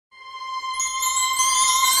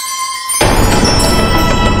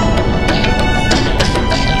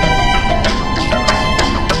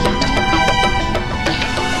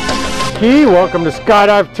Qi. Welcome to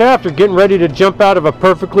Skydive Taft. You're getting ready to jump out of a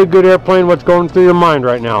perfectly good airplane. What's going through your mind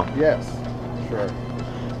right now? Yes, sure.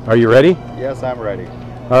 Are you ready? Yes, I'm ready.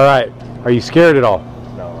 All right. Are you scared at all?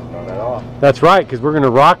 No, not at all. That's right, because we're going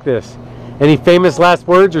to rock this. Any famous last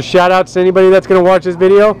words or shout outs to anybody that's going to watch this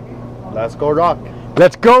video? Let's go rock.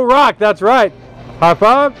 Let's go rock. That's right. High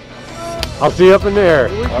five. I'll see you up in the air.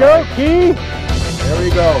 Here we go, Qi. There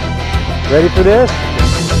we go. Ready for this?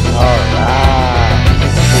 All right.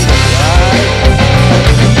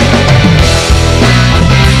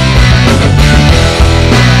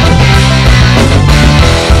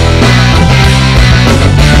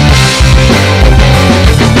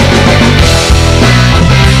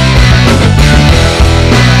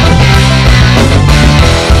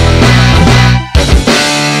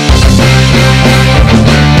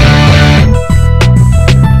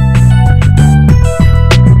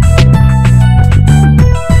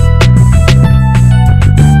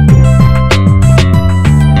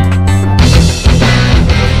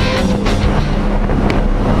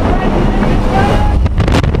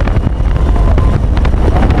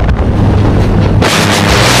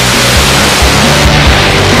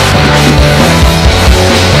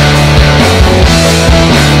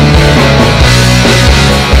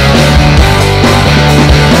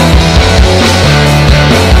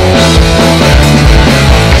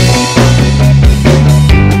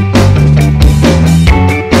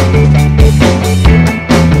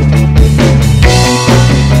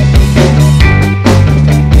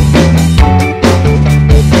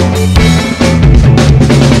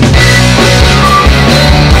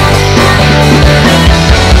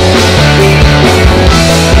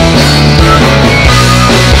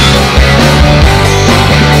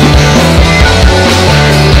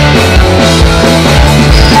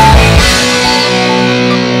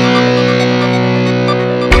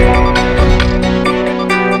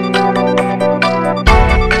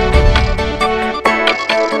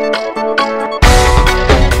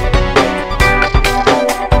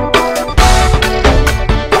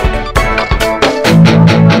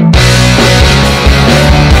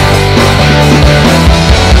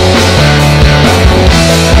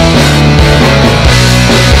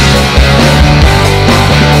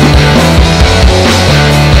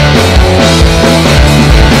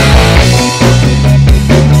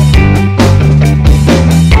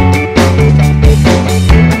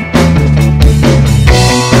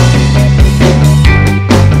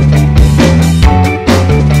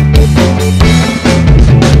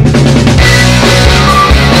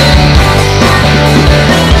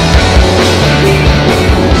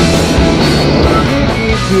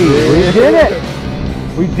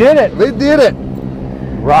 We did it! We did it!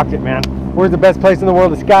 Rocked it, man. Where's the best place in the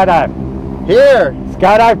world to skydive? Here!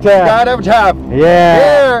 Skydive Taft. Skydive Taft.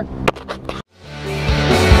 Yeah. Here!